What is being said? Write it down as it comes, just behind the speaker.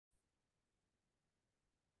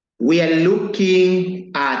we are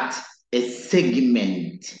looking at a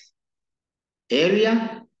segment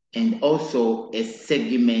area and also a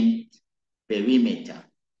segment perimeter.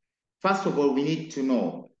 First of all, we need to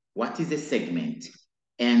know what is a segment.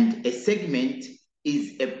 And a segment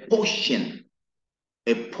is a portion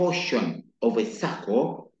of a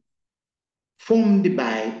circle formed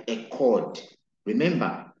by a chord.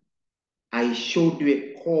 Remember, I showed you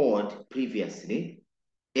a chord previously.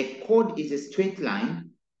 A chord is a straight line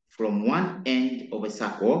from one end of a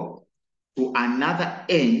circle to another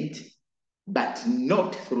end, but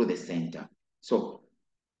not through the center. So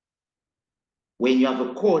when you have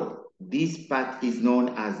a chord, this part is known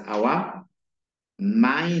as our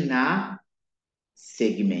minor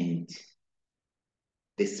segment,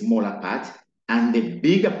 the smaller part, and the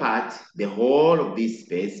bigger part, the whole of this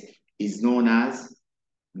space, is known as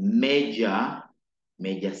major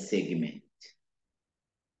segment.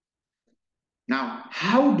 Now,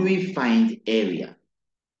 how do we find area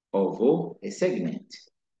of a segment?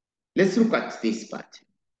 Let's look at this part.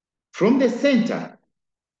 From the center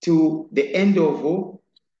to the end of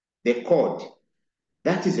the chord,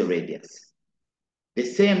 that is a radius. The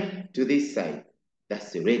same to this side,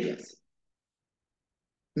 that's the radius.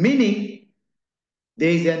 Meaning,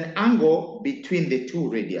 there is an angle between the two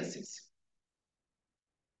radiuses.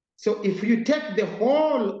 So if you take the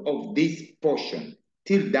whole of this portion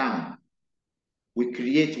till down, we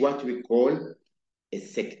create what we call a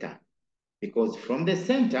sector. Because from the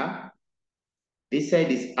center, this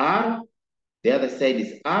side is R, the other side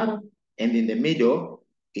is R, and in the middle,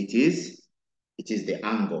 it is the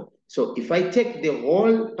angle. So if I take the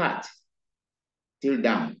whole part till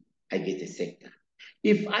down, I get a sector.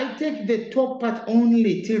 If I take the top part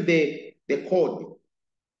only till the chord,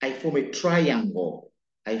 I form a triangle.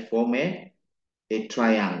 I form a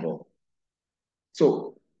triangle.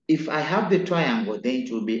 So if I have the triangle, then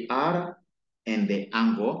it will be R and the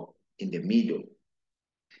angle in the middle.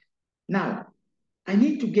 Now, I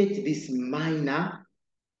need to get this minor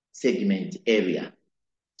segment area.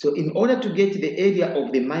 So in order to get the area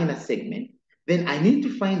of the minor segment, then I need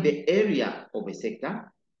to find the area of a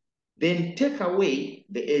sector, then take away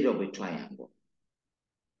the area of a triangle.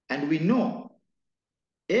 And we know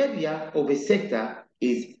area of a sector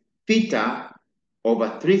is theta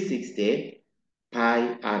over 360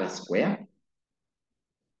 pi r square.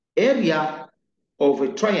 Area of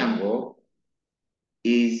a triangle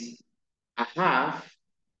is a half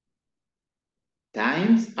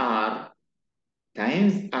times r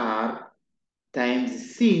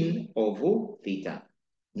times sin of theta.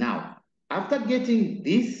 Now, after getting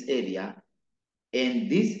this area and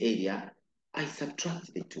this area, I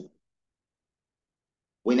subtract the two.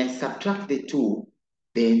 When I subtract the two,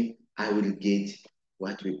 then I will get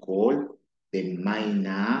what we call the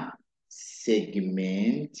minor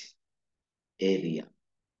segment area.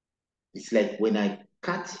 It's like when I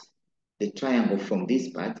cut the triangle from this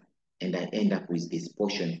part and I end up with this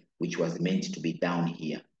portion which was meant to be down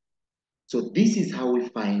here. So this is how we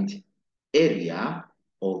find area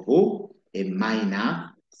of a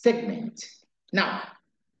minor segment. Now,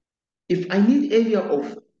 if I need area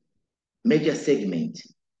of major segment,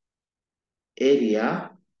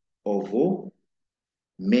 area of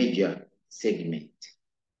major segment.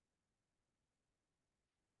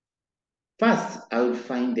 First, I will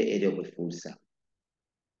find the area of a full circle.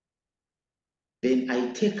 Then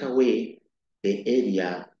I take away the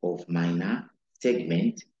area of minor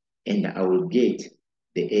segment and I will get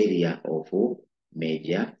the area of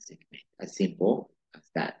major segment. As simple as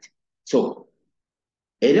that. So,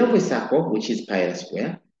 area of a circle, which is pi r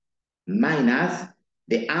square, minus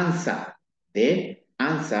the answer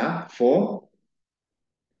for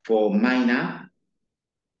minor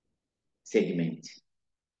segment.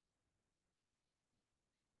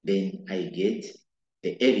 Then I get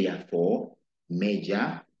the area for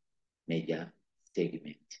major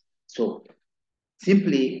segment. So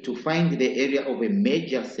simply to find the area of a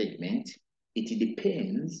major segment, it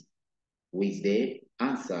depends with the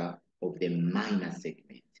answer of the minor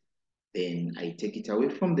segment. Then I take it away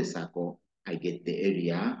from the circle, I get the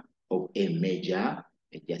area of a major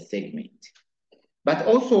segment. But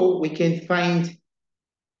also we can find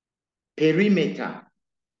perimeter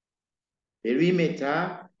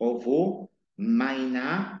of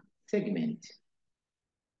minor segment.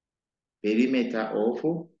 Perimeter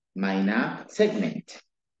of minor segment.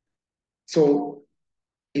 So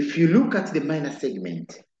if you look at the minor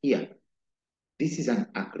segment here, this is an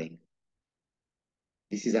arc length.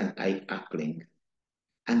 This is an arc length.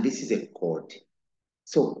 And this is a chord.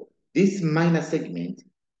 So this minor segment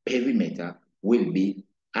perimeter will be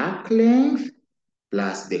arc length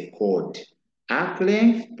plus the chord. arc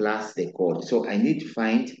length plus the chord. So I need to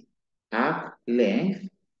find arc length,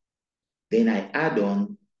 then I add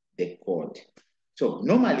on the chord. So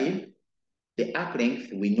normally, the arc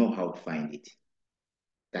length, we know how to find it.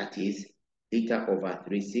 That is theta over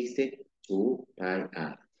 360 2 pi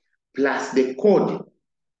r. Plus the chord.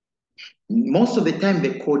 Most of the time,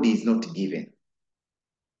 the chord is not given.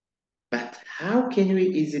 But how can we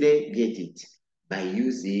easily get it? By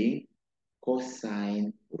using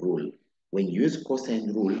cosine rule. When you use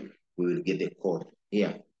cosine rule, we will get the chord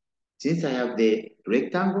here. Since I have the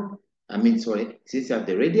rectangle, since I have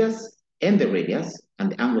the radius and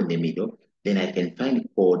the angle in the middle, then I can find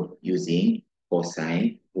chord using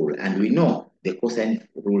cosine rule. And we know the cosine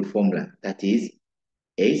rule formula, that is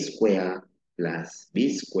a square plus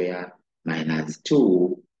b square minus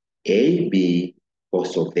 2ab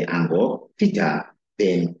cos of the angle theta.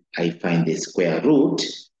 Then I find the square root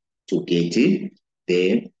to get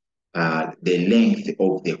the length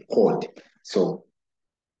of the chord. So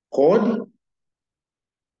chord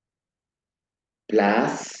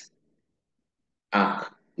plus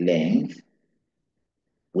arc length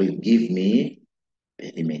will give me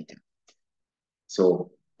perimeter.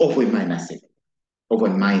 So of a minor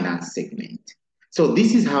segment. So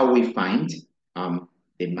this is how we find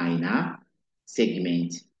the minor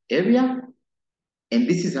segment area, and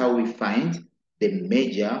this is how we find the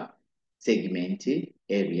major segment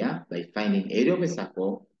area, by finding area of a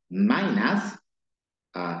circle minus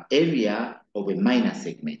area of a minor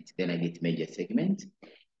segment. Then I get major segment.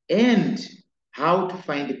 And how to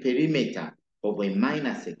find the perimeter of a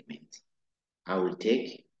minor segment. I will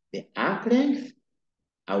take the arc length,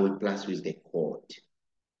 I will plus with the chord.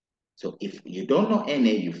 So if you don't know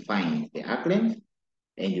any, you find the arc length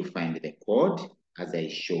and you find the chord as I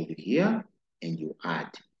showed you here, and you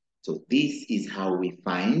add. So this is how we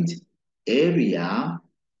find area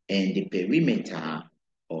and the perimeter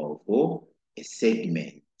of a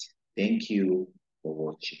segment. Thank you for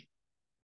watching.